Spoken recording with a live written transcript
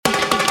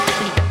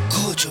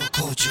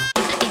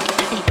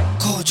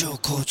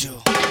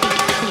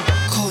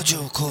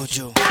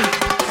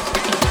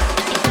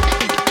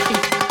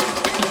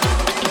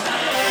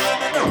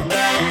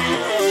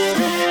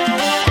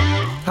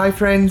Hi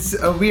friends,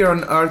 we are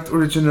on Earth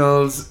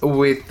Originals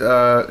with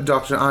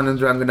Dr. Anand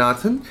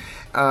Raganathan.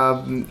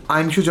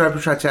 I'm Shujoy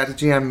Prasad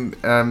Chatterjee. I'm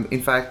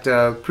in fact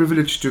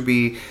privileged to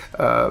be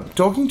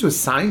talking to a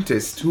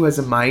scientist who has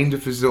a mind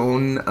of his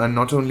own,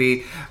 not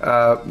only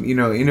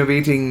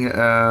innovating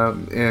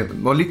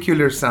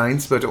molecular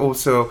science, but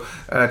also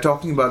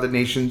talking about the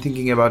nation,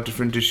 thinking about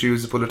different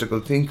issues, a political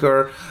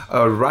thinker,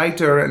 a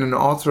writer and an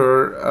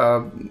author.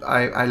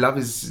 I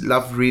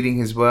love reading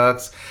his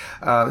works,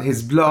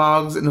 his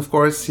blogs, and of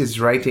course his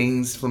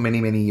writings for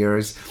many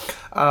years.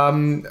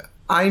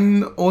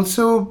 I'm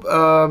also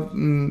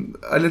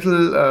a little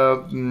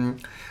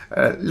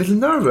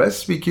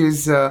nervous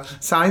because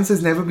science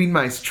has never been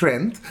my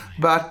strength.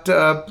 But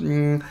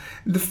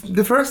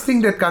the first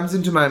thing that comes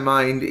into my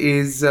mind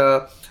is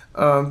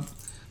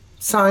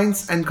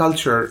science and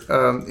culture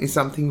is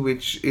something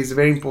which is a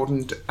very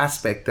important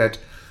aspect that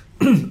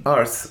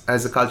Earth,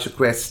 as a culture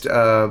quest,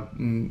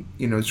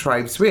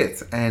 strives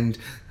with. And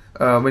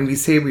when we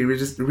say we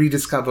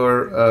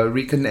rediscover,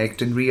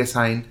 reconnect, and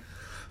reassign,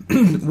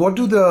 what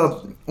do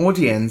the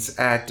audience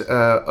at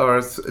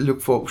Earth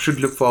should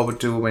look forward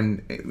to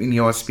when in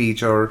your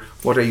speech, or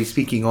what are you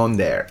speaking on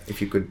there? If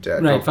you could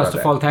right. First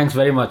of all, thanks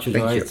very much, Thank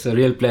Joy. you. It's a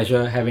real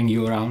pleasure having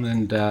you around,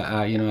 and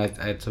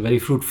it's a very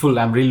fruitful.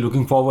 I'm really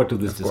looking forward to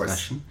this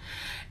discussion.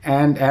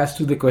 And as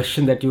to the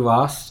question that you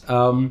asked,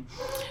 I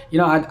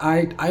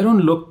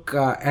don't look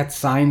at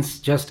science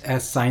just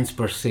as science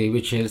per se,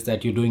 which is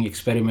that you're doing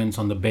experiments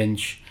on the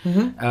bench.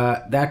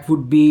 Mm-hmm. That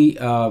would be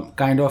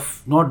kind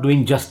of not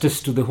doing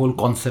justice to the whole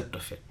concept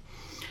of it.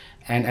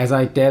 And as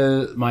I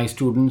tell my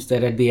students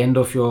that at the end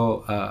of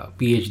your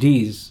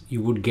PhDs,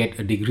 you would get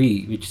a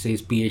degree which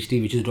says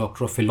PhD, which is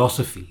Doctor of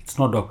Philosophy. It's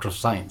not Doctor of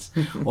Science.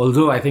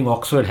 Although I think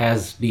Oxford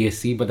has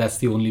DSc, but that's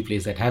the only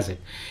place that has it.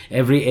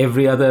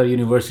 Every other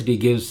university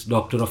gives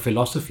Doctor of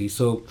Philosophy.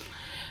 So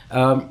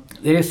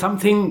there is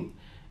something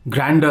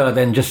grander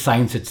than just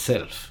science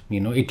itself.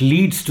 It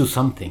leads to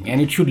something, and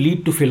it should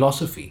lead to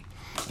philosophy.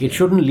 It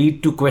shouldn't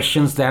lead to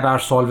questions that are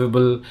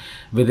solvable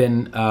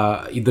within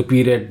the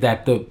period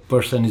that the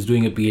person is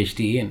doing a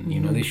PhD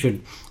in. They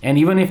should, and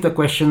even if the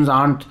questions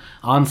aren't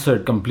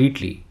answered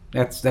completely,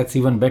 that's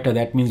even better.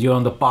 That means you're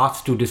on the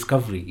path to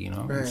discovery.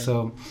 Right.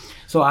 So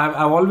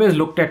I've always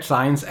looked at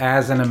science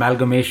as an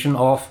amalgamation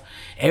of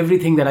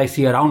everything that I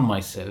see around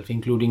myself,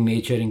 including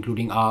nature,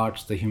 including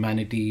arts, the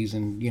humanities,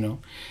 and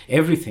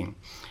everything.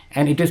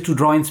 And it is to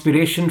draw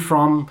inspiration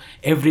from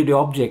everyday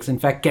objects. In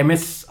fact,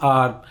 chemists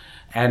are,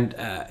 and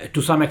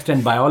to some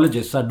extent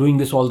biologists are doing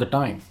this all the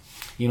time.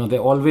 They're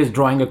always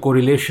drawing a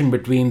correlation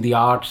between the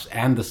arts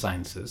and the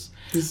sciences.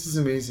 This is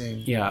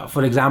amazing. Yeah.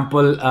 For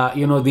example,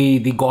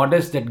 the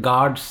goddess that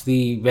guards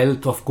the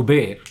wealth of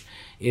Kuber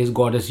is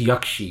goddess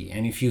Yakshi.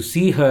 And if you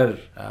see her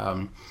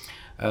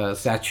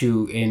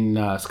statue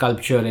in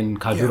sculpture in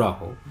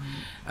Khajuraho,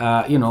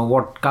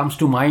 what comes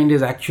to mind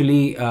is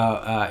actually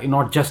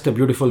not just a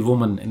beautiful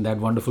woman in that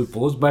wonderful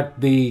pose, but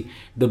the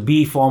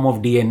B form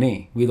of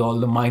DNA with all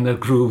the minor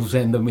grooves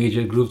and the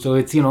major grooves. So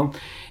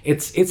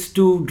it's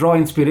to draw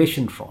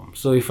inspiration from.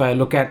 So if I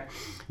look at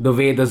the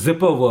way the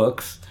zipper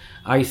works,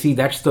 I see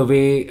that's the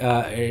way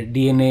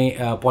DNA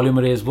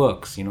polymerase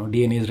works.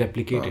 DNA is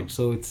replicated. Wow.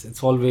 So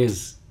it's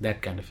always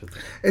that kind of a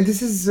thing. And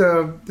this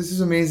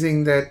is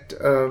amazing that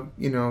on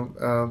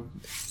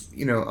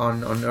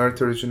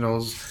Earth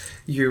Originals,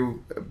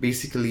 you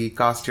basically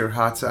cast your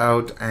hearts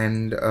out,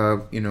 and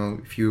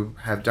if you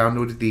have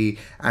downloaded the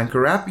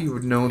Anchor app, you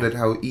would know that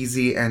how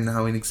easy and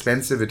how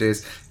inexpensive it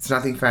is. It's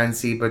nothing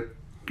fancy, but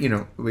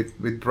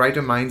with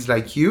brighter minds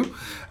like you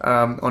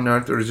on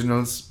Earth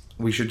Originals,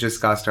 we should just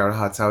cast our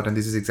hearts out, and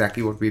this is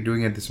exactly what we're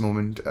doing at this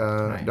moment,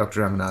 right.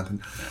 Dr.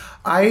 Ranganathan.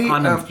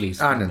 Anand, please.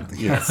 Anand,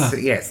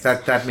 yes,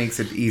 that makes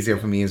it easier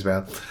for me as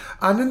well.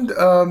 Anand,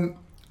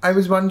 I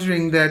was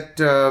wondering that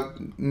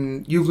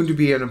you're going to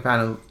be on a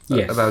panel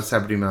about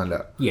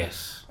Sabrimala.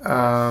 Yes.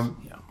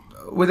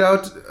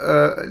 Without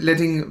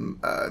letting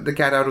the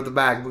cat out of the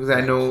bag, because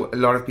I know a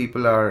lot of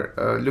people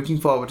are looking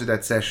forward to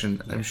that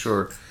session, I'm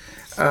sure.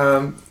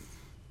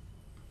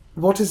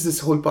 What is this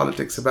whole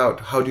politics about?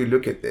 How do you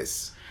look at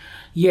this?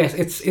 Yes,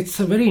 it's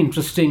a very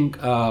interesting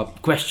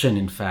question,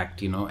 in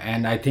fact,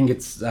 and I think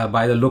it's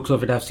by the looks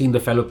of it, I've seen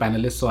the fellow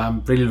panelists, so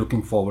I'm really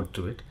looking forward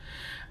to it.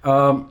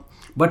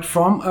 But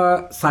from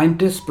a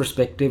scientist's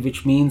perspective,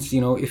 which means,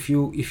 if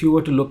you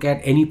were to look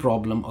at any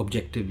problem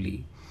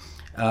objectively,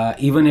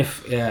 even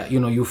if,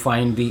 you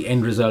find the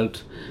end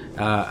result,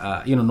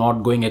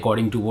 not going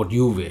according to what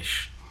you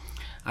wish,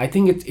 I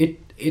think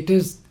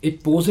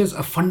it poses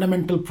a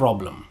fundamental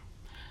problem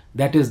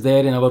that is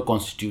there in our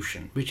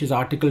constitution, which is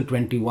Article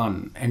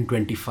 21 and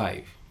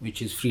 25, which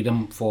is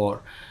freedom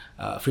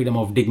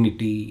of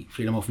dignity,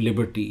 freedom of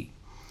liberty.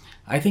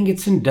 I think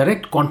it's in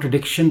direct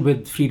contradiction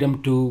with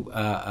freedom to,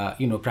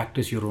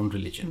 practice your own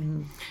religion.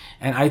 Mm-hmm.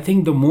 And I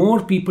think the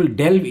more people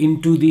delve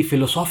into the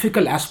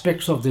philosophical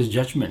aspects of this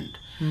judgment,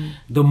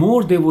 the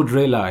more they would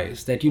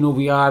realize that,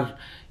 we are,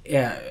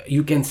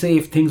 you can say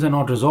if things are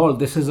not resolved,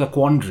 this is a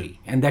quandary.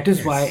 And that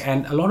is why,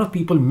 and a lot of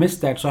people miss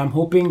that. So I'm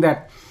hoping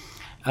that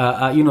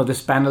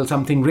this panel,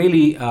 something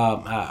really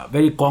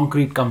very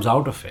concrete comes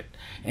out of it.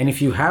 And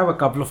if you have a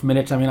couple of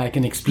minutes, I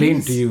can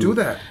explain to you. Do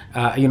that.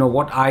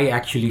 What I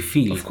actually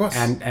feel. Of course.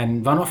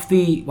 And one of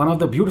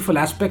the beautiful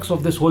aspects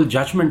of this whole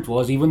judgment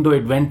was, even though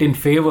it went in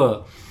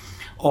favor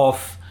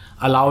of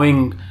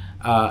allowing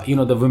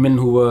the women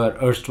who were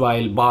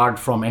erstwhile barred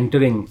from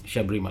entering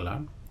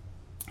Sabrimala,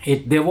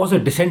 there was a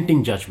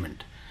dissenting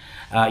judgment.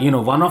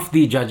 One of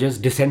the judges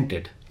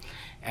dissented,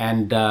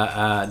 and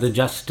the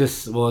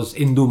justice was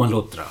Indu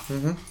Malhotra.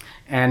 Mm-hmm.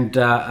 And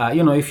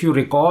if you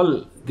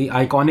recall the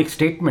iconic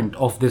statement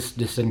of this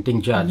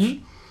dissenting judge,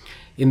 mm-hmm.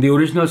 in the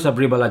original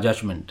Sabrimala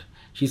judgment,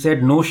 she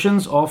said,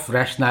 "Notions of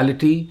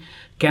rationality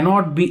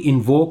cannot be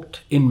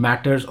invoked in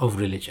matters of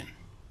religion."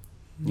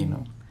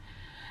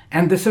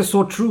 And this is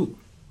so true,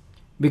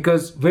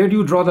 because where do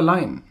you draw the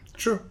line?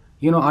 True.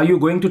 Are you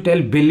going to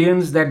tell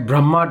billions that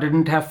Brahma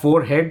didn't have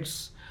 4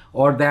 heads,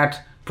 or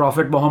that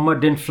Prophet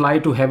Muhammad didn't fly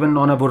to heaven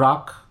on a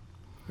buraq,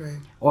 right,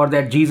 or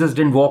that Jesus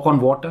didn't walk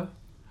on water?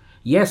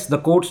 Yes, the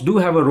courts do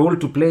have a role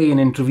to play in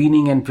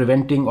intervening and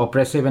preventing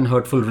oppressive and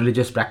hurtful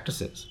religious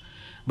practices.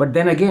 But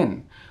then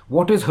again,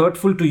 what is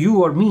hurtful to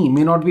you or me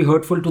may not be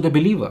hurtful to the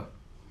believer.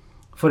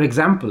 For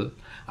example,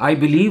 I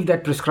believe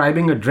that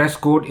prescribing a dress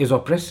code is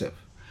oppressive.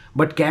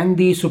 But can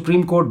the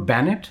Supreme Court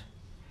ban it?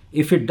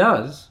 If it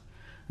does,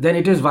 then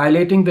it is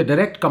violating the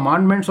direct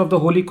commandments of the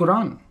Holy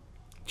Quran.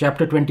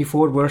 Chapter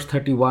 24, verse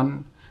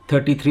 31,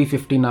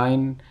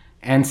 33:59,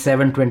 and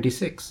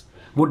 7:26.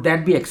 Would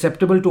that be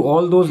acceptable to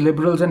all those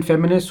liberals and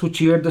feminists who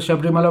cheered the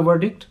Sabrimala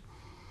verdict?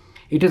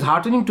 It is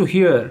heartening to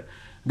hear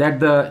that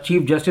the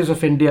Chief Justice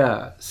of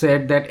India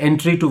said that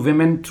entry to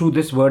women through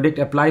this verdict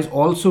applies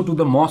also to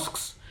the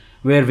mosques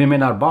where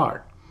women are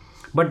barred.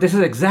 But this is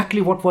exactly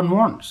what one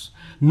wants.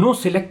 No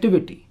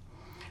selectivity.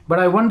 But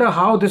I wonder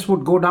how this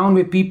would go down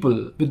with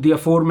people with the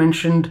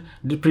aforementioned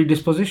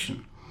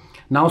predisposition.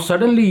 Now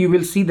suddenly you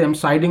will see them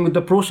siding with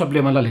the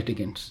pro-Sabrimala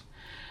litigants.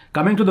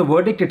 Coming to the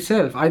verdict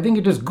itself, I think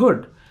it is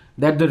good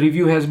that the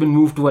review has been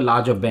moved to a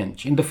larger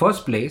bench. In the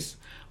first place,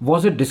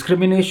 was it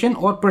discrimination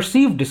or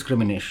perceived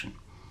discrimination?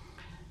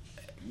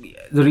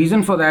 The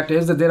reason for that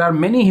is that there are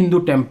many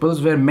Hindu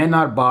temples where men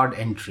are barred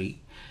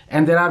entry,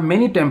 and there are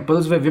many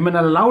temples where women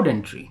are allowed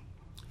entry.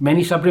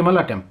 Many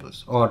Sabrimala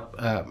temples, or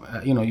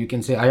you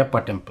can say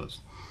Ayyappa temples.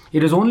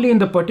 It is only in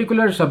the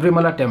particular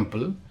Sabrimala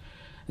temple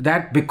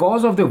that,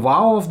 because of the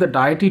vow of the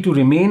deity to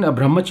remain a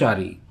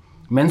brahmachari,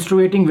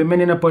 menstruating women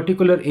in a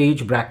particular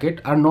age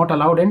bracket are not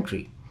allowed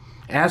entry.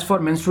 As for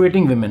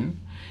menstruating women,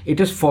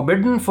 it is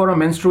forbidden for a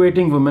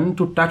menstruating woman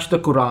to touch the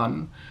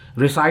Quran,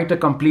 recite a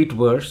complete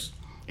verse,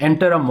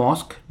 enter a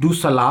mosque, do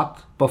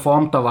salat,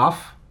 perform tawaf,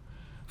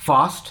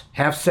 fast,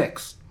 have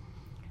sex.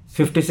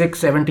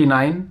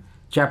 5679,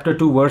 chapter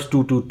 2, verse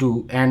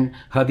 222, and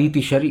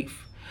Hadith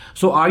Sharif.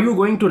 So are you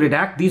going to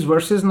redact these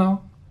verses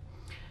now?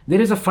 There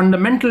is a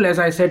fundamental, as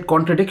I said,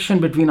 contradiction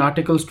between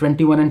Articles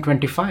 21 and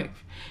 25.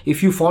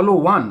 If you follow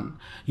one,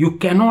 you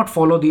cannot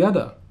follow the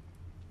other.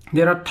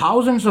 There are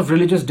thousands of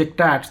religious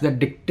diktats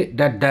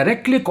that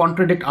directly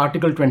contradict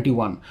Article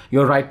 21,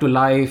 your right to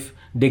life,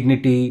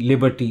 dignity,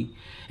 liberty.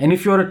 And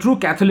if you are a true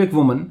Catholic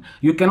woman,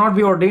 you cannot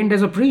be ordained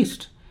as a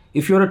priest.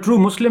 If you are a true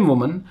Muslim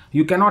woman,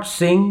 you cannot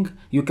sing,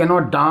 you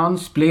cannot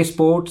dance, play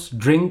sports,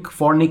 drink,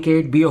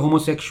 fornicate, be a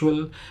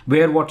homosexual,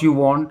 wear what you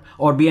want,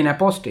 or be an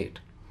apostate.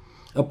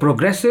 A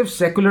progressive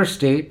secular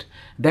state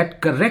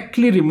that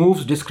correctly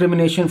removes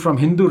discrimination from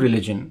Hindu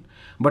religion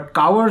but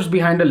cowers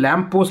behind a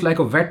lamppost like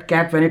a wet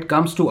cat when it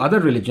comes to other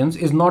religions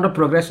is not a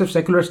progressive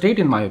secular state,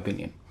 in my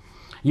opinion.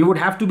 You would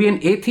have to be an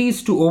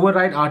atheist to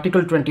override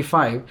Article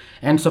 25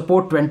 and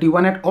support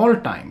 21 at all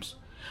times.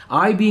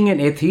 I, being an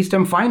atheist,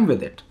 am fine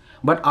with it.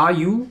 But are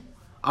you?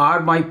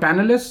 Are my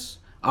panelists?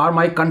 Are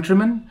my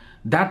countrymen?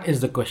 That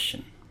is the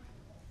question.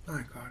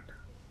 My God.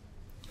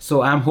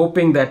 So I'm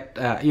hoping that,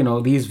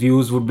 these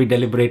views would be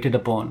deliberated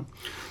upon.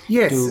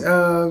 Yes.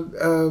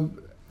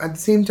 At the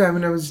same time,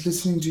 when I was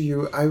listening to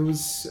you, I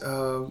was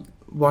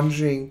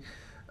wondering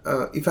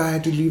if I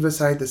had to leave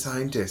aside the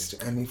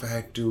scientist and if I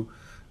had to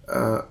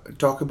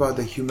talk about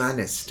the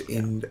humanist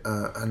in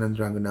Anand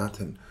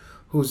Raganathan,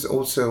 who's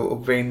also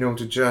a very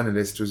noted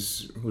journalist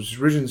who's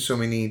written so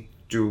many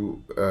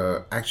to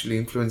actually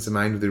influence the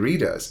mind of the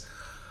readers.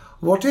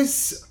 What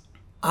is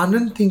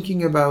Anand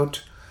thinking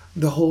about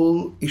the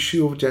whole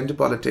issue of gender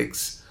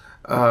politics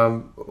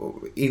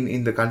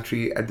in the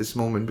country at this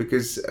moment?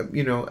 Because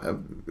a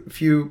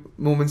few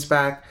moments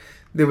back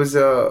there was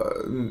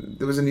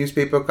a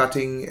newspaper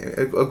cutting,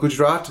 a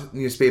Gujarat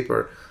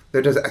newspaper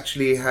that does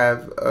actually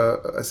have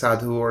a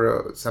sadhu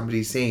or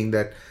somebody saying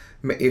that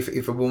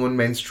if a woman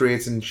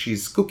menstruates and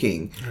she's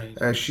cooking,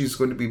 right, she's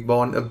going to be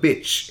born a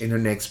bitch in her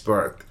next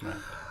birth. Right.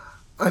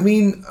 I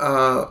mean,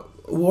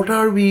 what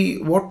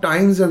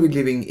times are we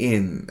living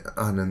in,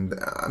 Anand?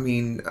 I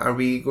mean, are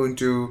we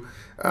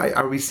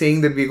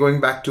saying that we're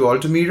going back to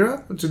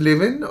Altamira to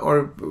live in,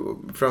 or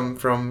from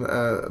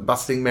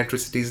bustling metro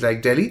cities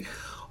like Delhi?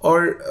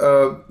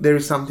 or there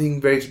is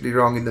something veritably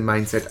wrong in the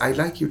mindset? I'd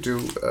like you to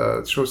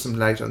throw some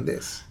light on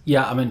this.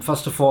 Yeah, I mean,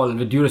 first of all,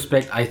 with due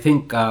respect, I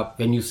think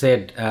when you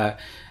said,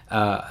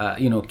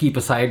 keep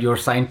aside your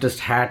scientist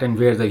hat and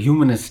wear the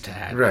humanist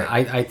hat,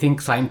 right. I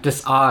think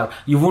scientists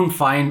you won't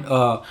find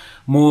a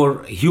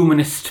more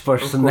humanist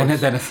person than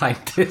a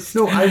scientist.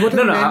 No,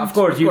 of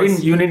course, you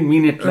didn't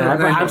mean it that,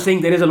 but I'm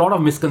saying there is a lot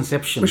of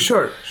misconception.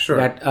 Sure.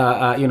 That,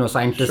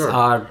 scientists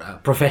are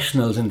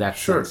professionals in that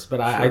sense. But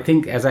I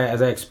think, as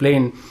I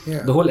explained,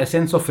 the whole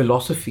essence of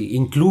philosophy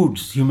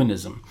includes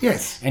humanism.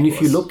 Yes. And if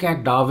you look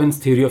at Darwin's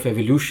theory of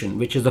evolution,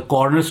 which is the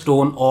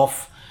cornerstone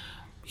of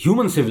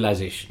human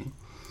civilization,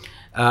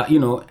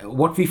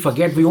 what we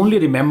forget, we only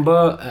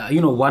remember,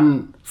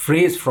 one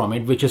phrase from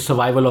it, which is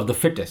survival of the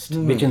fittest,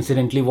 which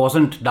incidentally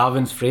wasn't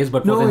Darwin's phrase,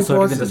 but was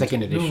inserted in the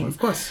second edition. No, of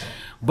course.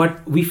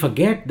 But we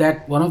forget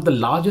that one of the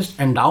largest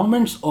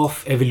endowments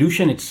of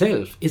evolution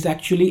itself is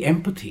actually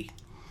empathy.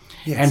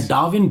 Yes. And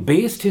Darwin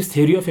based his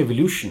theory of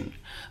evolution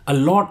a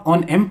lot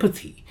on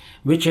empathy,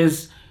 which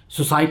is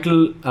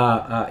societal,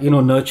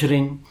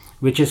 nurturing,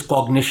 which is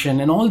cognition,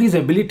 and all these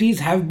abilities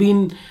have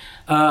been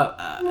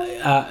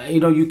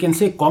you can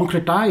say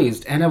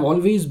concretized and have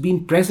always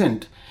been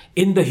present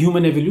in the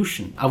human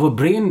evolution. Our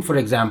brain, for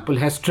example,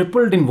 has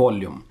tripled in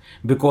volume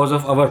because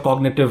of our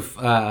cognitive,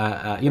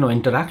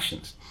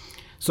 interactions.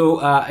 So,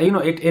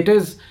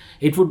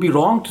 it would be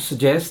wrong to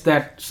suggest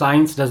that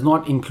science does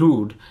not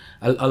include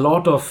a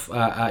lot of,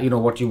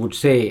 what you would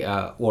say,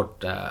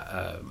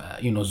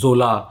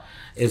 Zola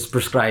is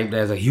prescribed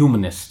as a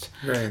humanist.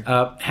 Right.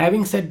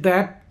 Having said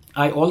that,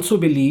 I also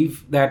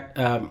believe that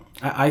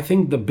I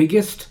think the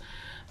biggest,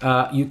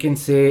 you can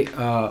say,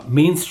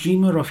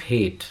 mainstreamer of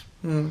hate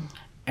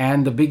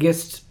and the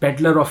biggest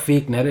peddler of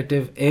fake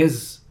narrative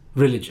is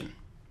religion.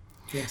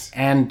 Yes.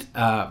 And,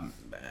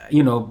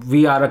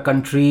 we are a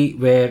country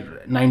where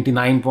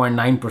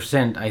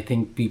 99.9%, I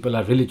think, people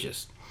are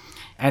religious.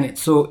 And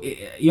so,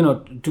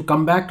 to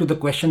come back to the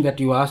question that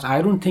you asked,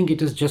 I don't think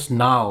it is just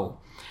now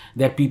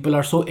that people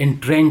are so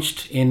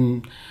entrenched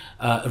in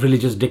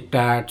religious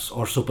diktats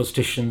or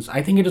superstitions.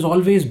 I think it has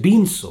always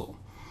been so.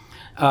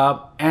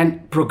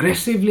 And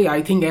progressively,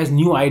 I think as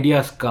new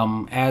ideas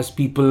come, as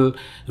people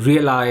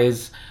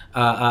realize,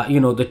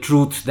 the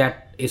truth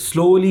that is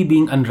slowly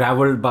being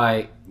unraveled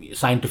by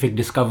scientific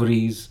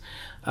discoveries,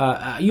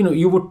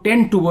 you would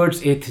tend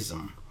towards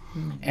atheism.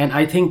 And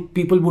I think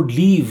people would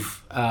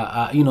leave,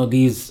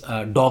 these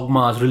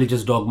dogmas,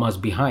 religious dogmas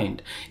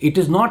behind. It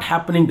is not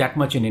happening that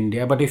much in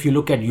India, but if you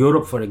look at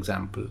Europe, for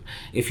example,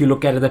 if you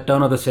look at the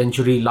turn of the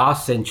century,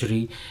 last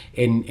century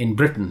in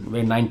Britain,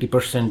 where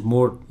 90%,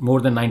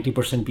 more than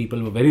 90%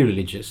 people were very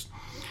religious,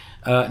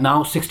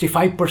 now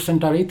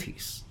 65% are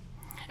atheists.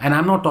 And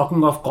I'm not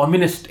talking of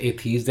communist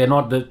atheists, they're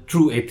not the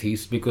true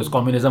atheists, because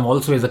communism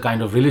also is a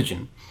kind of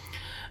religion.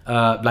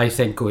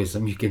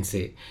 Lysenkoism, you can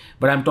say.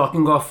 But I'm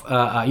talking of,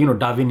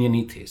 Darwinian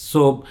atheists.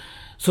 So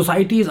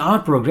societies are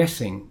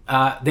progressing.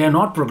 They are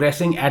not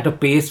progressing at a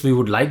pace we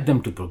would like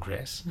them to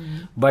progress.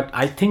 But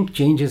I think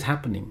change is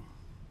happening.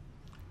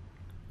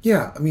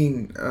 Yeah, I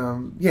mean,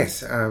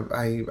 yes,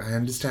 I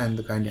understand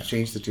the kind of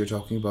change that you're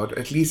talking about.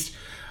 At least,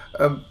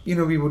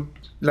 we would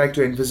like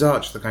to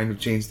envisage the kind of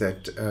change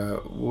that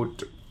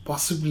would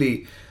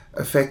possibly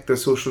affect the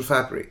social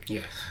fabric.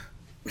 Yes.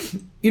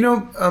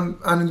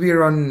 Anand, we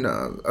are on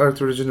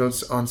Earth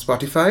Originals on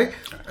Spotify,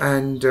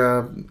 and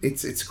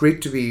it's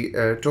great to be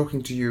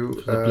talking to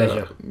you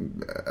pleasure.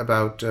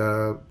 About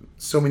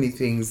so many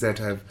things that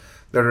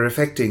are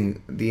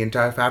affecting the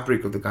entire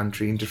fabric of the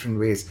country in different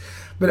ways.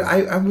 But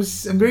I'm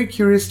very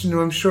curious to know,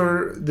 I'm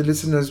sure the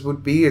listeners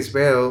would be as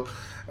well,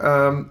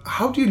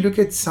 how do you look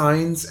at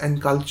science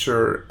and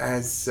culture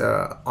as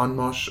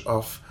enmesh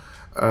of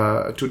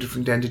two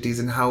different entities,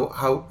 and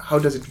how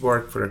does it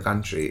work for a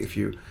country, if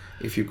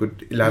you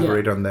could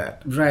elaborate on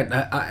that? Right.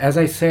 As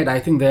I said, I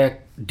think they're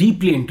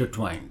deeply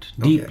intertwined,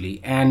 deeply.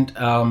 Okay. And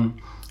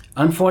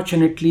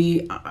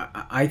unfortunately,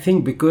 I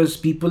think because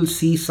people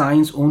see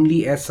science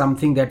only as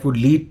something that would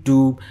lead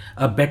to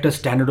a better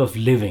standard of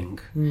living,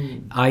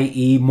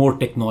 i.e. more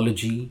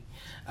technology,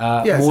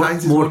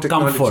 more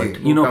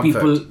comfort.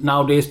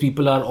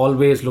 People are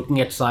always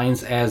looking at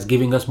science as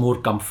giving us more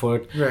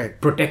comfort,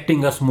 right,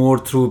 protecting us more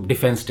through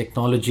defense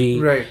technology,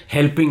 right,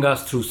 helping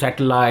us through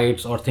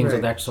satellites or things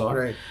of that sort.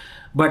 Right.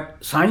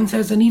 But science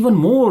has an even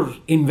more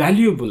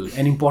invaluable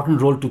and important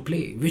role to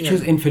play, which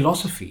is in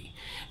philosophy,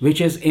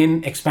 which is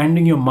in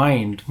expanding your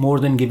mind more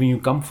than giving you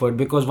comfort,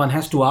 because one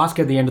has to ask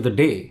at the end of the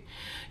day,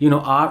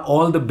 are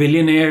all the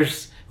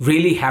billionaires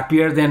really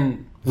happier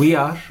than we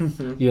are?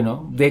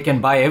 They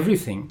can buy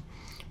everything,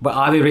 but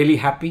are they really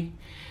happy?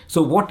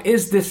 So what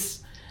is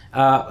this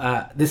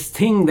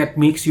thing that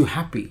makes you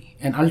happy?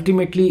 And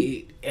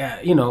ultimately,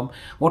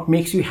 what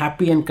makes you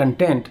happy and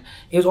content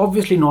is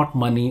obviously not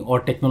money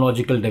or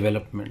technological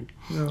development.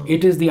 No.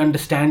 It is the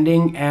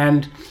understanding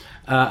and,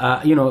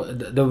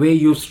 the way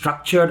you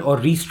structured or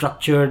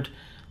restructured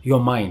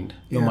your mind,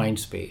 mind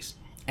space.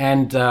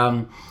 And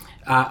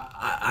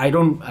I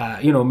don't,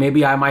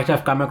 maybe I might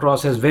have come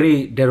across as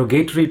very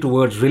derogatory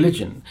towards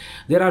religion.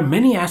 There are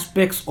many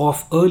aspects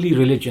of early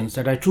religions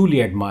that I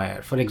truly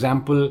admire. For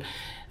example,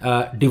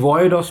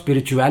 devoid of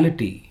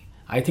spirituality,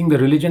 I think the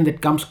religion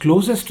that comes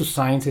closest to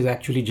science is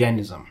actually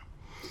Jainism.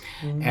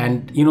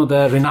 And,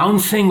 the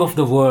renouncing of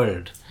the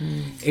world.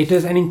 It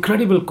is an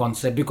incredible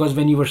concept, because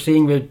when you were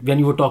saying, when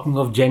you were talking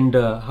of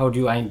gender,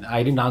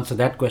 I didn't answer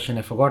that question,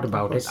 I forgot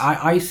about it.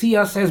 I see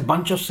us as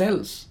bunch of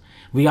cells.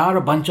 We are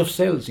a bunch of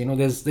cells.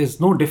 There's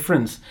no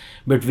difference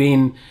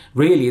between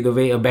really the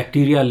way a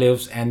bacteria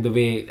lives and the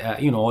way,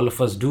 all of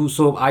us do.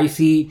 So I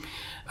see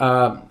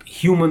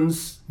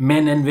humans,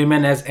 men and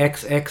women, as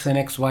XX and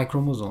XY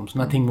chromosomes,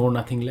 nothing more,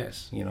 nothing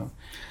less,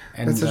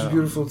 And that's such a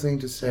beautiful thing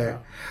to say.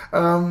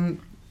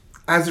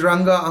 As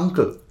Ranga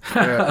uncle,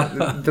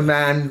 the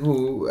man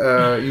who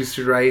used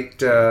to write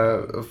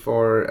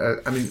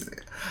for,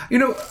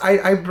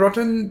 I brought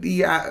in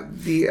the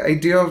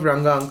idea of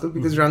Ranga uncle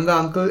because Ranga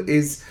uncle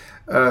is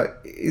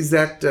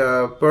that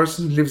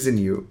person who lives in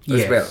you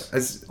as well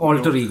as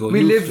alter ego.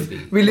 We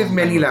live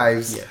many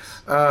lives. Yes.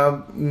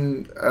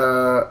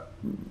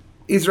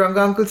 Is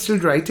Ranga uncle still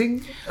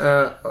writing?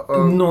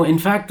 No, in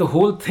fact, the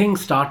whole thing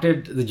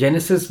started, the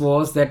genesis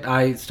was that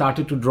I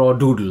started to draw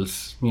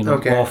doodles,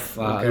 of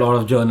a lot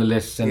of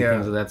journalists and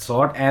things of that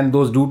sort. And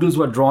those doodles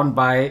were drawn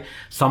by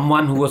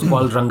someone who was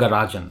called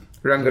Rangarajan.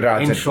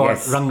 In short,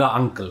 yes. Ranga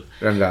uncle.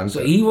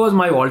 So he was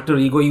my alter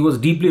ego. He was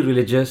deeply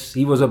religious.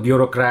 He was a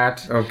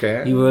bureaucrat.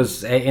 Okay. He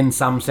was, in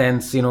some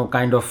sense,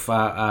 kind of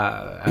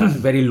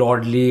very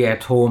lordly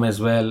at home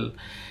as well.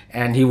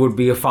 And he would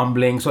be a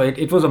fumbling. So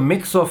it was a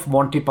mix of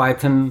Monty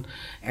Python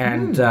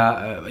and,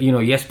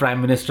 yes,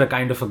 Prime Minister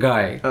kind of a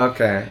guy.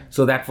 Okay.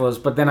 So that was,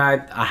 but then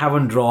I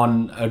haven't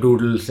drawn a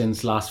doodle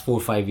since last 4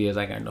 or 5 years.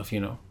 I kind of,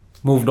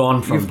 moved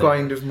on from there. You've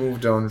kind of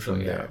moved on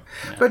from there.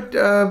 Yeah. But,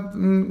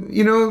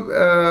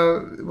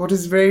 what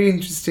is very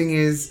interesting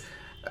is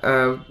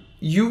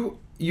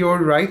your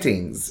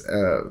writings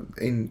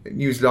in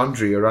News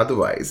Laundry or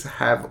otherwise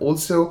have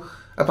also,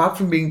 apart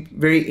from being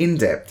very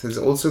in-depth, has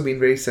also been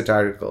very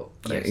satirical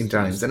in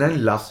times. Yes. And I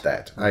love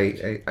that.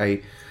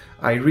 I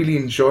really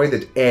enjoy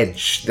that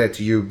edge that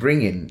you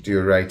bring into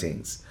your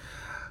writings.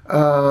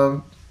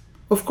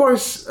 Of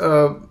course,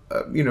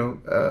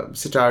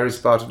 satire is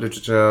part of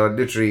literature,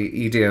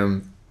 literary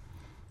idiom.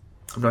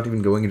 I'm not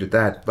even going into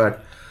that,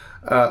 but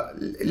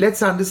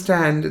let's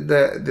understand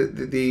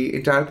the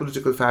entire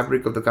political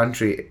fabric of the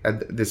country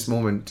at this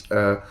moment.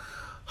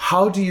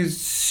 How do you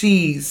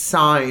see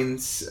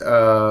science,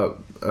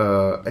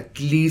 at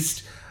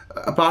least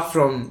apart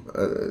from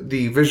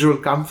the visual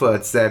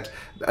comforts that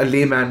a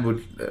layman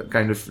would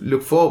kind of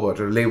look forward,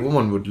 or a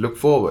laywoman would look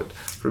forward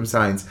from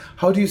science?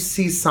 How do you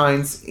see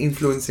science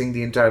influencing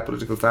the entire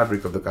political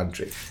fabric of the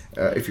country?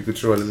 If you could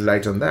throw a little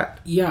light on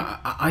that. Yeah,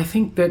 I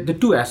think that the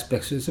two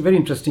aspects, it's a very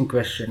interesting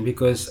question,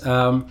 because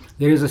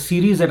there is a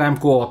series that I'm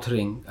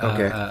co-authoring,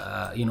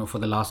 for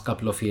the last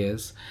couple of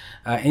years,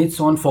 and it's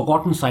on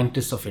forgotten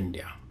scientists of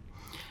India.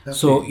 Okay.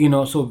 So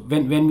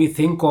when we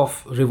think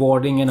of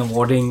rewarding and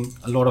awarding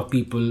a lot of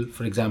people,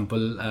 for example,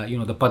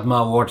 the Padma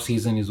Award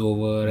season is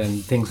over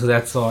and things of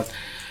that sort,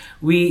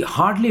 we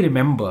hardly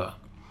remember,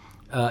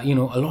 a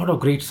lot of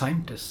great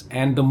scientists.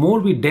 And the more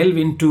we delve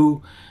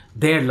into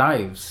their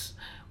lives,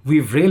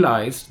 we've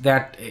realized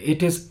that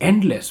it is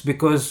endless,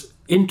 because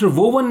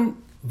interwoven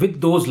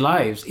with those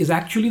lives is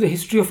actually the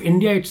history of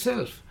India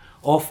itself,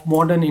 of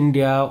modern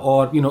India,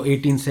 or,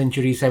 18th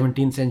century,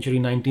 17th century,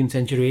 19th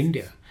century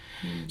India.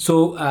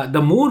 So the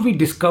more we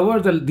discover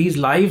these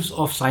lives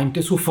of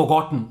scientists who've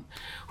forgotten,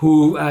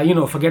 who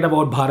forget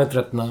about Bharat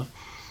Ratna,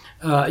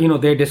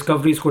 their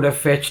discoveries could have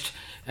fetched,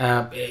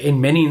 in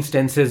many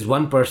instances,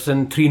 one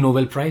person 3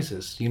 Nobel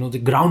Prizes. The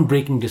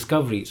groundbreaking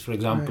discoveries, for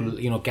example,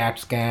 right. CAT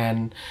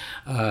scan,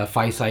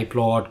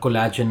 phi-cyplot,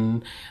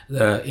 collagen,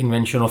 the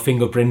invention of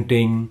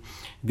fingerprinting,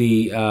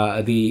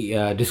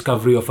 the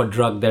discovery of a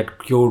drug that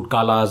cured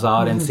Kala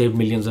Azar and saved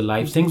millions of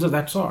lives, things of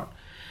that sort.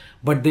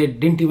 But they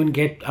didn't even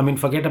get,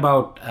 forget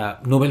about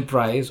Nobel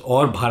Prize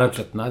or Bharat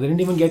Ratna, they didn't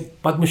even get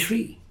Padma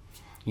Shri,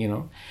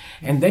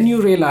 And then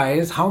you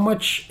realize how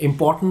much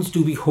importance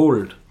do we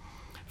hold.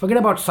 Forget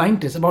about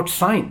scientists, about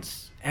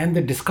science and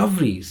the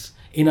discoveries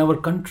in our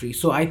country.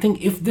 So I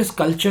think if this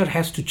culture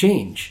has to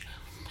change,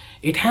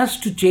 it has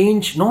to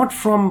change not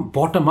from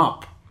bottom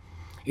up,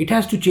 it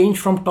has to change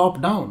from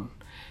top down.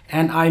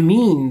 And I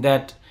mean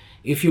that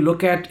if you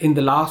look at in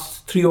the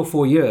last 3 or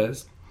 4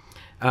 years,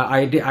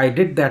 I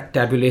did that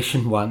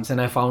tabulation once,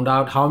 and I found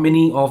out how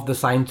many of the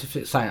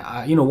scientific,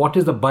 what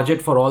is the budget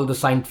for all the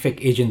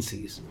scientific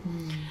agencies.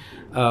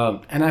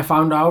 And I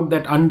found out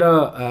that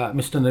under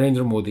Mr.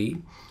 Narendra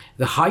Modi,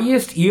 the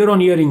highest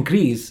year-on-year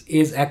increase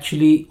is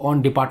actually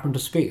on Department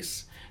of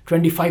Space,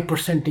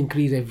 25%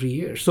 increase every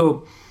year.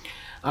 So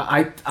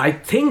I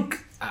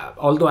think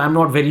although I'm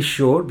not very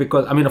sure,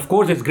 because I mean, of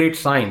course, it's great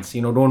science.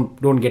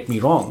 Don't get me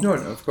wrong. No,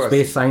 of course.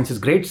 Space science is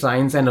great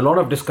science, and a lot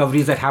of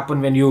discoveries that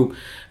happen when you,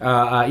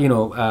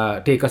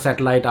 take a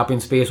satellite up in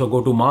space or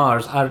go to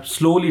Mars are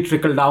slowly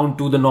trickle down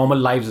to the normal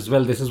lives as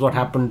well. This is what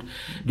happened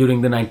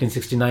during the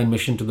 1969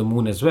 mission to the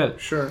moon as well.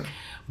 Sure.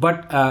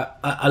 But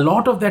a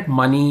lot of that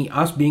money,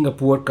 us being a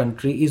poor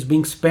country, is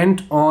being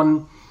spent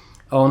on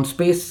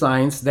space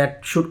science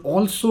that should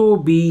also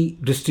be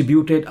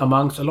distributed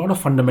amongst a lot of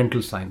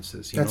fundamental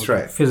sciences. That's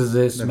right.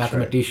 Physicists,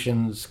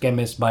 mathematicians,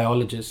 chemists,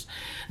 biologists.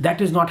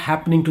 That is not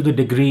happening to the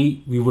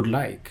degree we would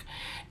like.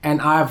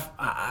 And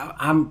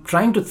I'm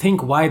trying to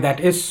think why that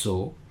is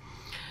so.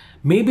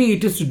 Maybe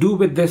it is to do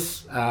with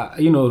this,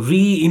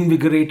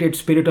 reinvigorated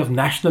spirit of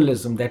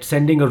nationalism, that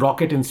sending a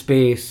rocket in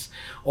space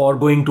or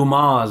going to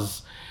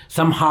Mars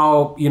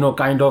somehow,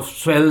 kind of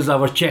swells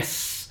our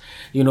chests,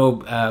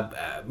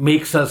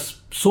 makes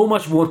us so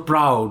much more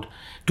proud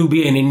to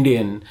be an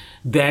Indian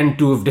than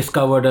to have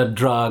discovered a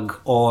drug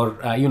or,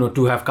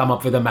 to have come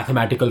up with a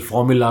mathematical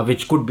formula,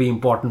 which could be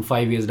important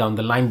 5 years down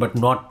the line, but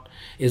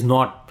is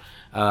not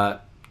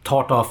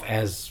thought of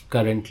as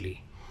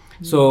currently.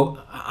 So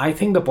I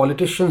think the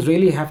politicians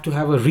really have to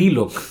have a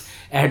relook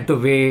at the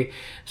way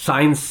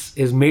science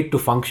is made to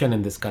function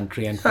in this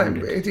country. And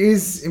it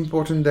is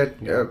important that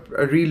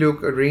a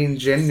relook, a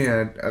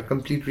re-engineer, a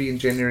complete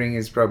re-engineering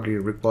is probably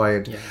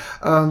required. Yeah.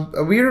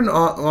 We're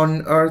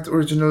on Earth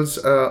Originals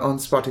on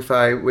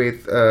Spotify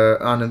with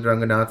Anand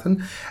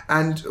Raganathan.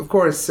 And of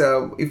course,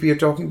 if we are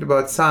talking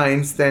about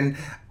science, then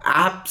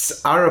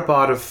apps are a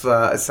part of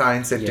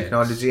science and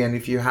technology, and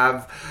if you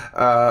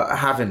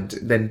haven't,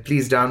 then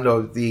please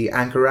download the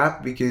Anchor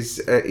app, because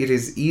it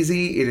is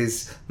easy, it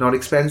is not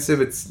expensive,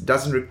 it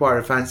doesn't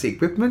require fancy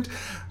equipment,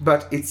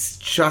 but it's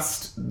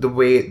just the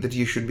way that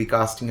you should be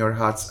casting your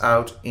hearts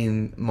out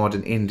in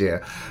modern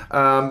India.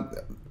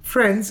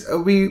 Friends,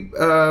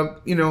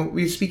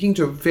 we're speaking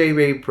to a very,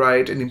 very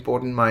bright and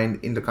important mind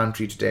in the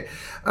country today.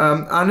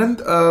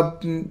 Anand,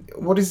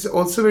 what is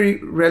also very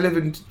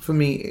relevant for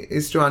me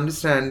is to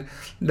understand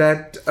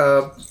that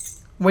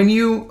when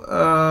you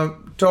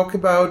talk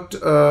about,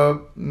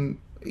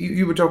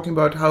 you were talking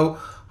about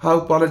how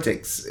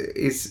politics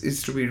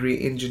is to be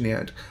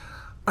re-engineered.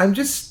 I'm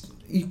just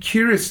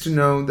curious to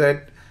know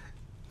that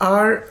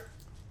are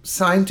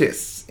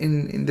scientists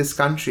in this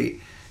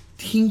country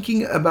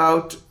thinking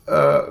about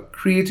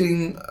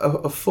creating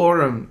a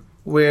forum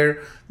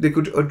where they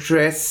could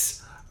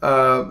address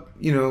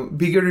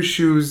bigger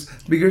issues,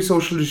 bigger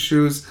social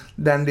issues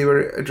than they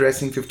were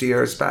addressing 50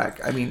 years back?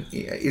 I mean,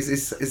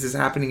 is this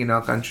happening in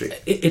our country?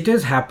 It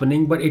is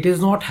happening, but it is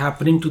not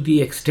happening to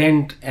the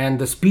extent and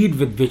the speed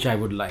with which I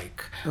would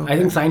like. Okay. I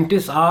think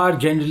scientists are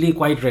generally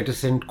quite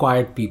reticent,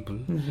 quiet people.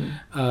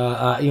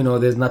 Mm-hmm.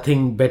 There's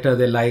nothing better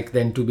they like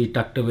than to be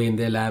tucked away in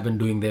their lab and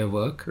doing their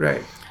work.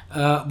 Right.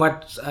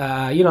 But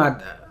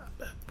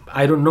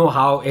I don't know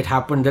how it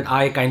happened that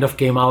I kind of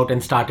came out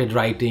and started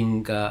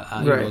writing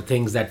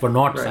things that were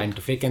not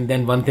scientific, and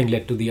then one thing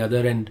led to the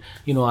other, and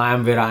I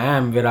am,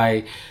 where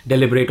I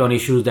deliberate on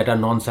issues that are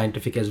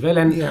non-scientific as well.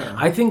 And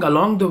I think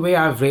along the way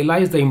I've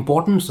realized the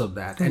importance of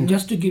that. Mm-hmm. And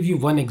just to give you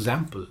one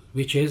example,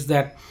 which is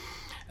that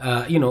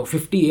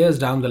 50 years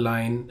down the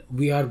line,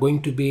 we are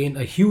going to be in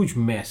a huge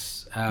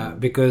mess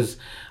because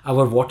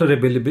our water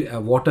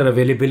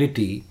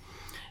availability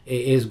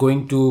is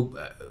going to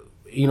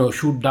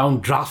shoot down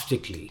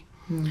drastically.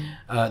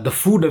 The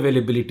food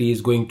availability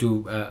is going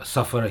to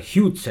suffer a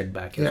huge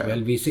setback as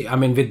well. We see,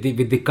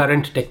 with the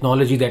current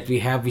technology that we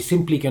have, we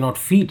simply cannot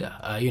feed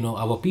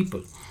our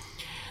people.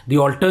 The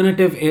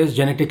alternative is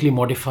genetically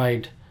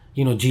modified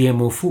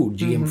GMO food,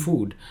 GM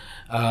food.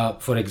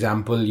 For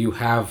example, you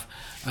have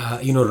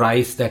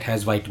rice that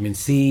has vitamin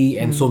C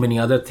and so many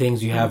other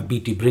things. You have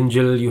BT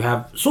brinjal, you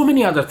have so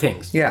many other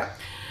things. Yeah.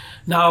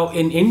 Now,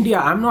 in India,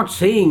 I'm not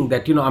saying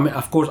that,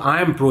 of course,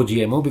 I am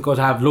pro-GMO because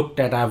I've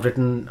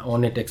written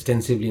on it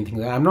extensively and things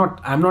like that.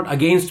 I'm not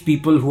against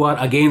people who are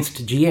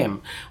against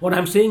GM. What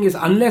I'm saying is,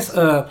 unless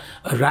a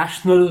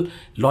rational,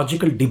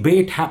 logical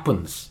debate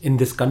happens in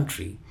this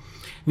country,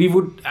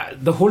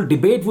 the whole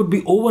debate would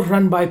be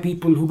overrun by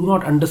people who do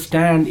not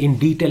understand in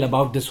detail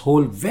about this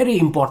whole very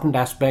important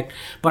aspect,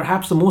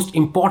 perhaps the most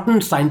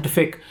important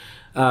scientific,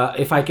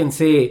 if I can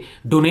say,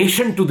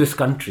 donation to this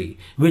country,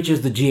 which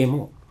is the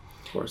GMO.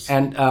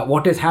 And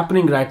what is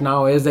happening right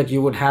now is that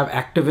you would have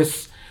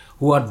activists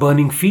who are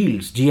burning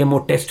fields,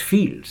 GMO test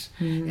fields,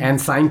 and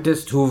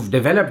scientists who've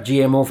developed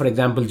GMO, for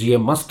example,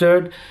 GM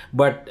mustard,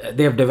 but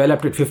they've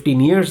developed it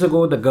 15 years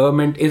ago. The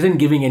government isn't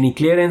giving any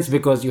clearance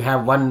because you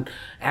have one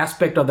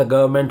aspect of the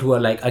government who are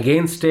like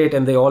against it,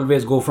 and they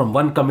always go from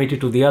one committee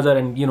to the other,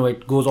 and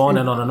it goes on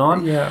and on and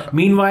on. Yeah.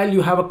 Meanwhile,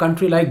 you have a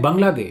country like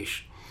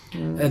Bangladesh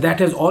that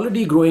is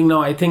already growing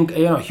now. I think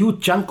a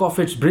huge chunk of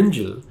its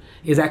brinjal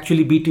is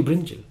actually BT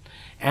brinjal.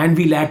 And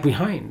we lag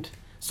behind.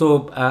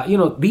 So,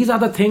 these are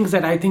the things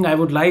that I think I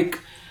would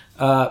like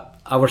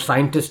our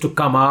scientists to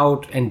come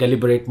out and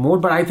deliberate more.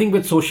 But I think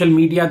with social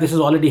media, this is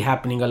already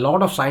happening. A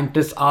lot of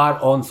scientists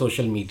are on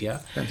social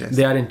media. Fantastic.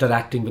 They are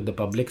interacting with the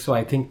public. So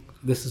I think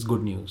this is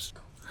good news.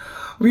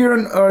 We are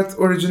on Earth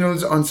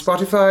Originals on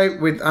Spotify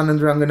with Anand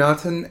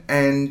Raganathan,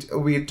 and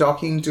we're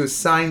talking to a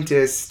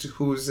scientist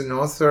who's an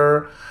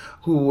author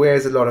who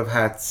wears a lot of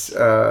hats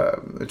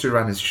to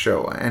run his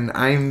show. And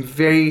I'm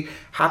very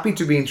happy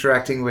to be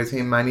interacting with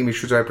him. My name is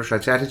Sujoy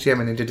Prasad Chatterjee.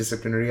 I'm an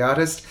interdisciplinary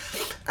artist.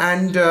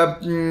 And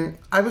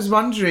I was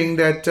wondering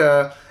that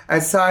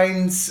as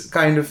science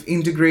kind of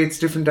integrates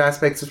different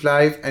aspects of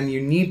life and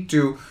you need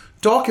to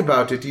talk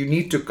about it, you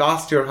need to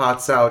cast your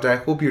hearts out. I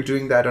hope you're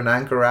doing that on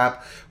Anchor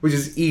app, which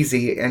is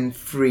easy and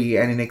free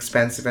and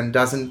inexpensive and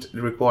doesn't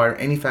require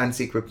any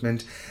fancy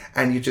equipment,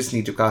 and you just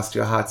need to cast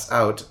your hearts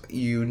out.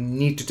 You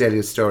need to tell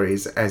your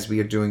stories, as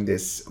we are doing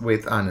this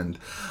with Anand.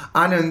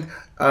 Anand,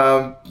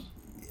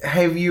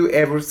 have you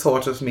ever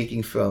thought of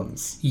making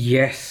films?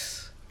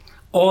 Yes,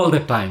 all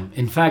the time.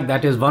 In fact,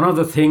 that is one of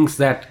the things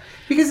that...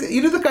 Because,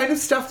 the kind of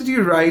stuff that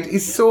you write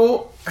is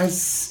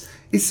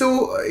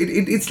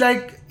it's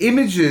like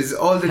images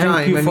all the time.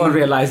 Thank you for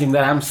realizing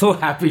that. I'm so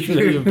happy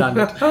you've done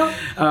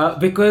it.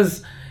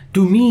 Because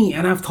to me,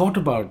 and I've thought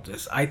about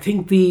this, I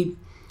think the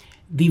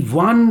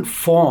one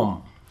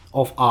form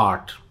of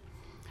art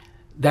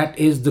that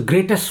is the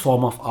greatest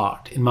form of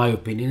art, in my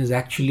opinion, is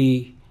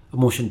actually a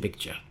motion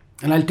picture.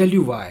 And I'll tell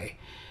you why.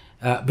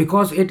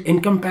 Because it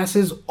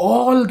encompasses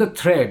all the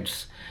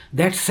threads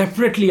that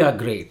separately are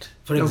great.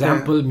 For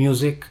example,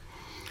 music,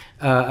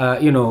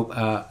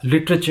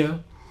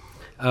 literature,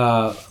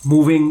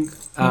 moving,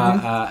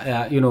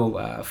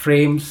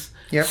 frames,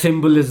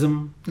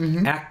 symbolism,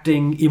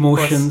 acting,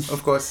 emotions,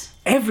 of course,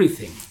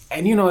 everything.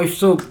 And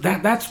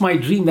that's my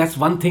dream. That's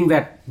one thing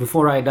that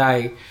before I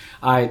die,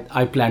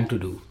 I plan to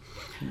do.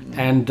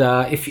 And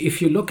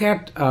if you look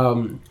at,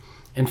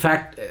 in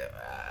fact,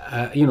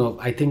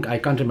 I think I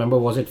can't remember,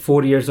 was it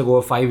 4 years ago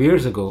or 5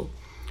 years ago?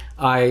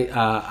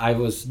 I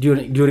was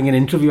during an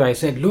interview. I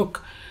said,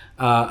 look,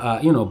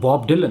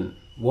 Bob Dylan,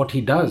 what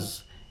he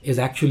does is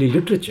actually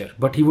literature,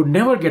 but he would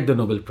never get the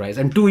Nobel Prize.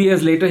 And 2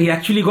 years later, he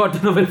actually got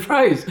the Nobel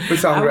Prize. I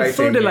was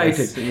so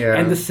delighted. Yes, yeah.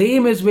 And the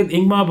same is with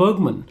Ingmar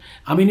Bergman.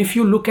 I mean, if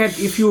you look at,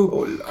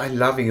 I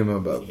love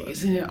Ingmar Bergman.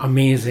 Isn't it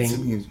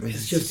amazing?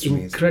 It's just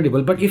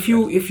incredible. But if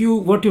you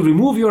were to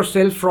remove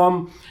yourself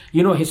from,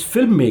 his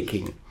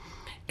filmmaking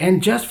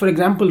and just, for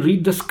example,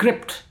 read the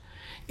script,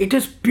 it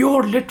is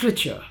pure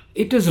literature.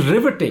 It is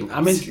riveting.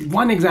 I mean,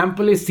 one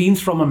example is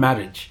Scenes from a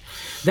Marriage.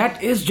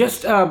 That is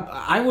just,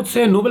 I would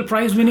say, a Nobel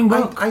Prize winning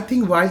work. I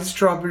think Wild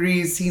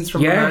Strawberries, Scenes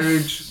from a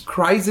Marriage,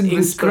 Cries and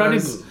Whispers.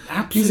 Incredible.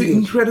 Absolutely. These are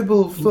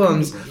incredible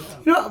films.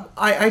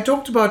 I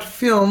talked about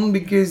film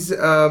because,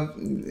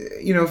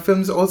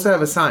 films also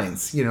have a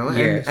science,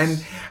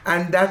 and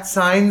that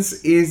science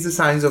is the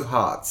science of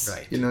hearts.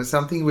 Right.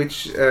 Something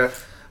which,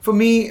 for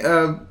me,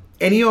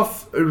 any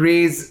of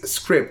Ray's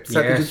script,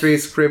 Satyajit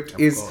Ray's script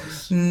is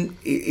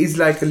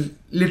like a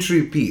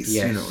literary piece,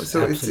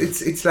 So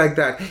absolutely. it's like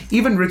that.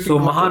 Even Ritik. So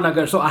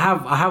Mahanagar. So I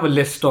have a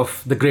list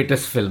of the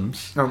greatest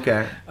films.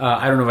 Okay.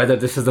 I don't know whether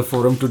this is the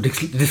forum to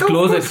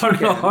disclose it or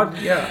not.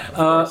 Yeah.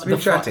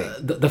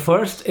 The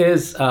first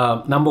is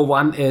number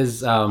one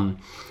is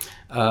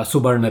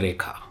Subarna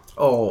Rekha.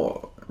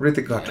 Oh,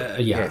 Ritik Ghatak.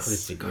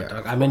 Ritik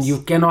Ghatak. I mean,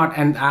 you cannot,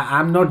 and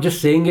I'm not just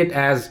saying it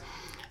as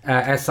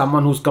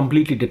someone who's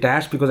completely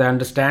detached, because I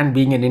understand,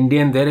 being an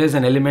Indian, there is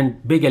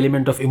big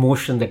element of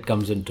emotion that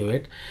comes into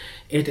it.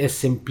 It is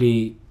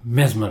simply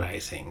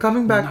mesmerizing.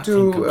 Coming back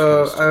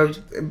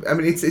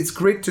it's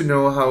great to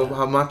know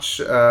how much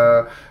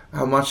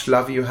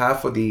love you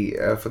have for the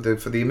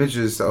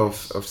images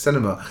of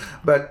cinema.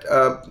 But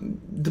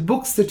the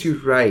books that you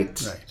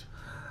write,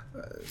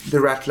 The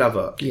Rat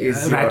Lover,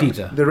 Rat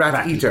Eater. The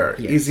Rat Eater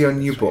is your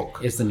new book.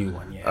 It's the new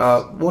one. Yes.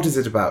 What is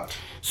it about?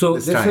 So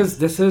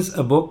this is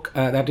a book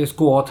that is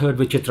co-authored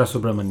with Chitra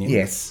Subramanian.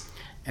 Yes.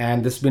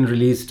 And this has been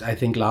released, I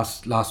think,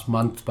 last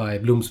month by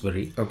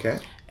Bloomsbury. Okay.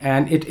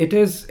 And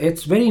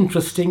it's very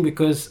interesting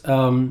because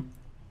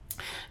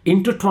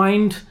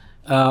intertwined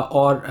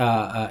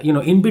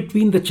in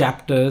between the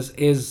chapters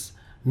is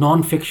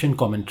non-fiction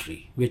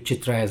commentary which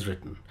Chitra has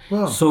written.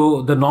 Wow.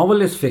 So the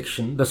novel is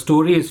fiction, the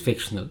story is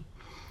fictional.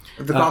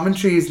 The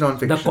commentary is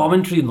non-fictional. The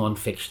commentary is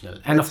non-fictional,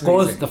 and of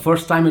course, amazing. The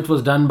first time it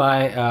was done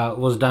by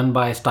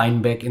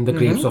Steinbeck in The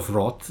Grapes of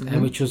Wrath,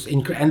 and which was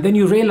and then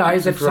you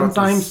realize that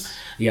sometimes,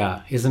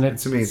 isn't it?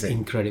 It's amazing,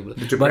 incredible.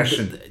 The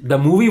depression. But the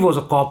movie was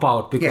a cop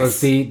out because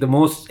the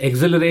most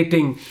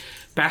exhilarating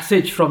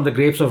passage from The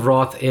Grapes of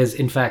Wrath is,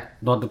 in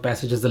fact, not the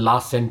passage, is the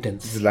last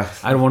sentence.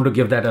 I don't want to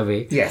give that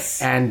away.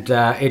 Yes. And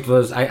it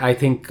was, I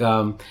think,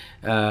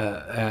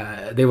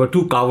 they were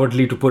too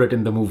cowardly to put it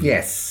in the movie.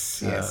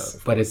 Yes.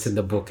 But it's in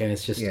the book, and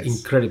it's just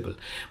incredible.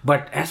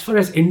 But as far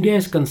as India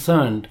is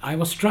concerned, I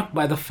was struck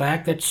by the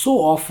fact that so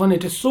often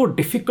it is so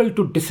difficult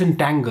to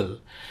disentangle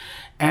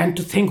and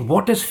to think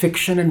what is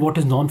fiction and what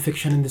is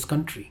non-fiction in this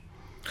country.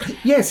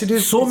 Yes, it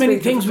is. So many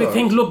things we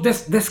think, look,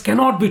 this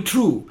cannot be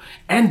true,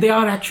 and they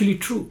are actually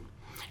true.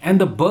 And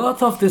the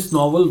birth of this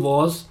novel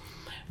was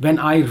when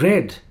I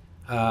read,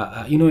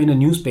 in a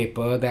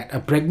newspaper that a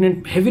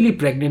heavily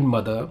pregnant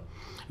mother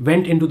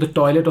went into the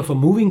toilet of a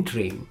moving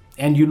train,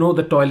 and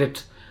the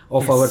toilet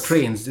of our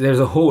trains. There's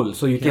a hole,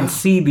 so you can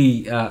see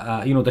the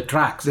the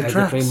tracks as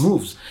the train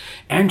moves.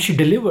 And she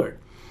delivered,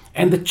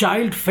 and the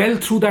child fell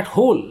through that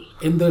hole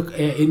in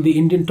the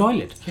Indian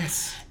toilet.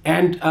 Yes.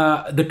 And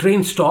the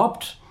train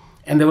stopped,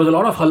 and there was a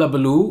lot of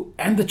hullabaloo,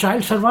 and the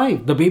child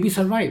survived. The baby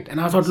survived. And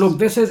I thought, look,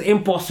 this is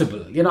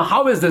impossible.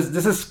 How is this?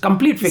 This is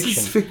complete fiction. This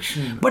is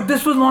fiction. But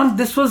this was not.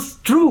 This was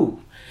true.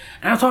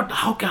 And I thought,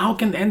 how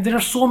can, and there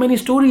are so many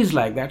stories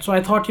like that. So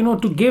I thought,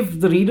 to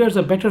give the readers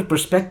a better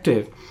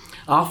perspective,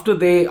 after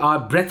they are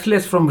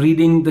breathless from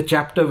reading the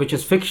chapter which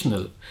is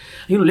fictional,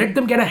 let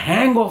them get a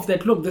hang of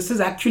that. Look, this is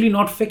actually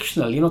not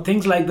fictional.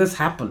 Things like this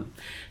happen.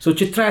 So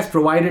Chitra has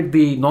provided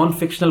the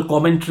non-fictional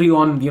commentary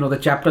on, the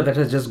chapter that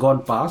has just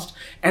gone past,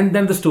 and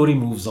then the story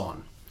moves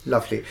on.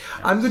 Lovely. Yeah.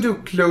 I'm going to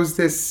close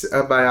this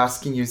by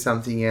asking you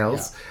something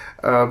else.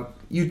 Yeah.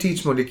 You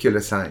teach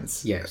molecular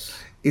science. Yes.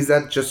 Is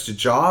that just a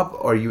job,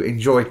 or you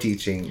enjoy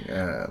teaching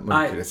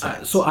molecular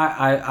science?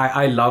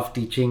 I love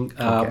teaching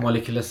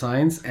molecular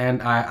science,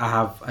 and I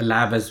have a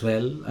lab as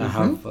well. I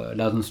have a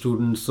dozen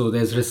students, so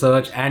there's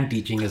research and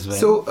teaching as well.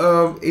 So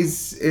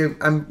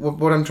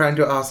what I'm trying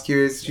to ask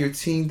you is, do you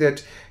think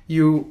that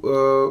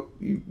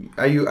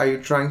are you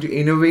trying to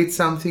innovate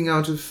something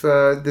out of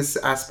this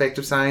aspect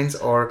of science,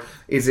 or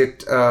is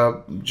it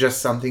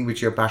just something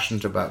which you're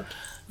passionate about?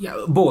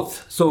 Yeah,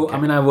 both. So,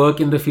 I work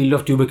in the field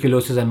of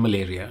tuberculosis and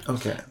malaria.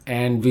 Okay.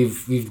 And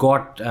we've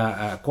got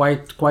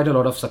quite a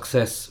lot of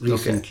success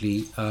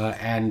recently. Okay.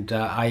 And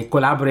I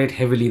collaborate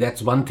heavily.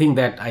 That's one thing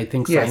that I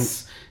think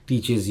science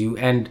teaches you.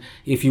 And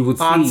if you would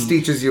see... Arts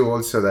teaches you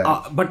also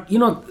that. But,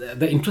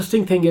 the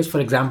interesting thing is,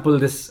 for example,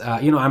 this, a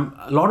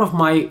lot of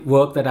my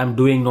work that I'm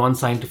doing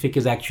non-scientific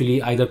is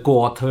actually either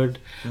co-authored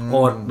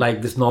or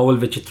like this novel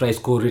which Chitra is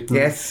co-written.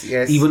 Yes.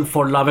 Even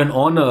For Love and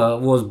Honor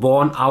was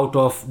born out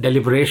of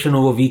deliberation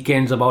over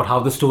weekends about how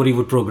the story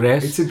would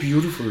progress. It's a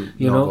beautiful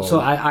novel.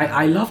 So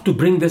I love to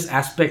bring this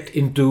aspect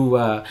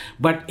into,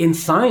 but in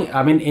science,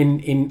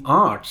 in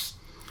arts,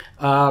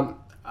 I've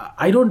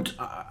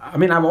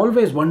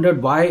always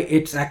wondered why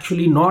it's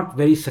actually not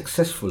very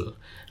successful,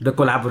 the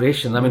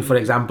collaboration. For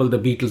example, the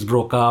Beatles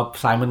broke up,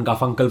 Simon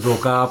Garfunkel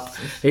broke up,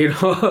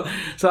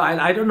 So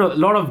I don't know, a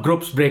lot of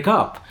groups break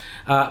up.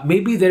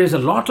 Maybe there is a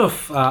lot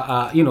of,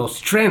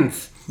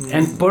 strength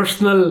and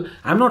personal,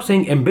 I'm not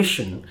saying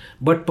ambition,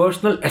 but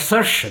personal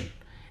assertion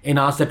in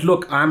us that,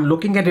 look, I'm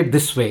looking at it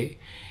this way.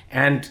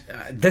 And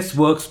this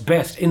works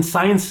best. In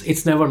science,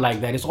 it's never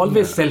like that. It's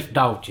always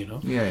self-doubt,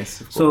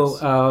 Yes, of course.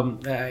 So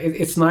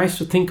it's nice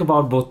to think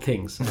about both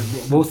things.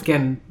 Both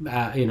can,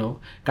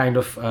 kind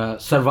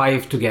of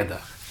survive together.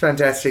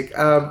 Fantastic.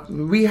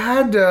 We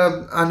had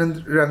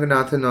Anand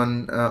Raganathan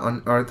on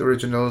Earth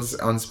Originals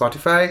on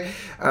Spotify.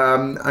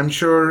 I'm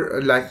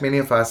sure, like many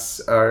of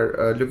us,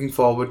 are looking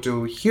forward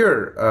to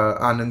hear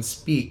Anand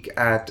speak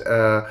at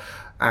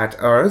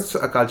Earth,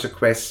 a Culture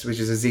Quest, which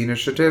is a Z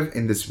initiative,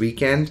 in this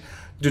weekend.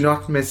 Do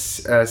not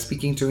miss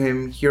speaking to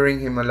him,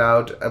 hearing him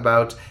aloud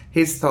about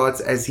his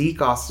thoughts as he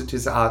casted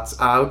his arts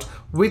out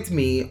with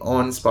me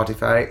on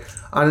Spotify.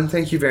 Anand,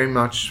 thank you very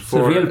much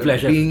for real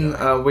pleasure being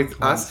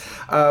with us.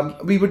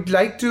 We would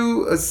like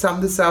to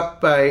sum this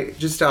up by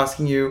just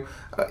asking you,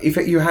 if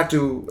you had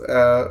to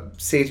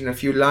say it in a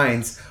few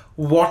lines,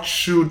 what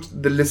should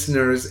the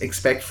listeners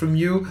expect from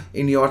you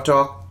in your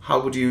talk? How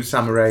would you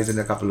summarize in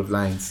a couple of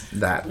lines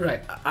that?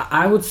 Right.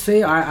 I would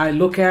say I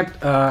look at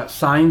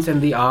science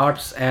and the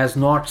arts as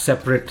not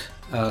separate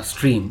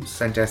streams.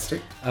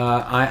 Fantastic.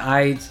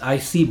 I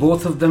see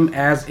both of them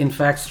as, in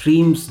fact,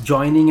 streams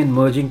joining and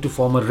merging to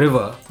form a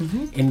river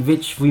in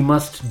which we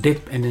must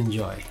dip and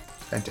enjoy.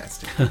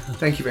 Fantastic.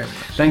 Thank you very much.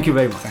 Thank you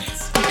very much.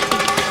 Thanks.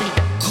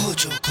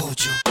 Kojo,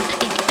 Kojo.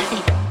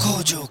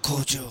 Kojo,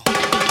 Kojo.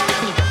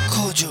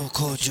 Kojo,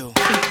 Kojo.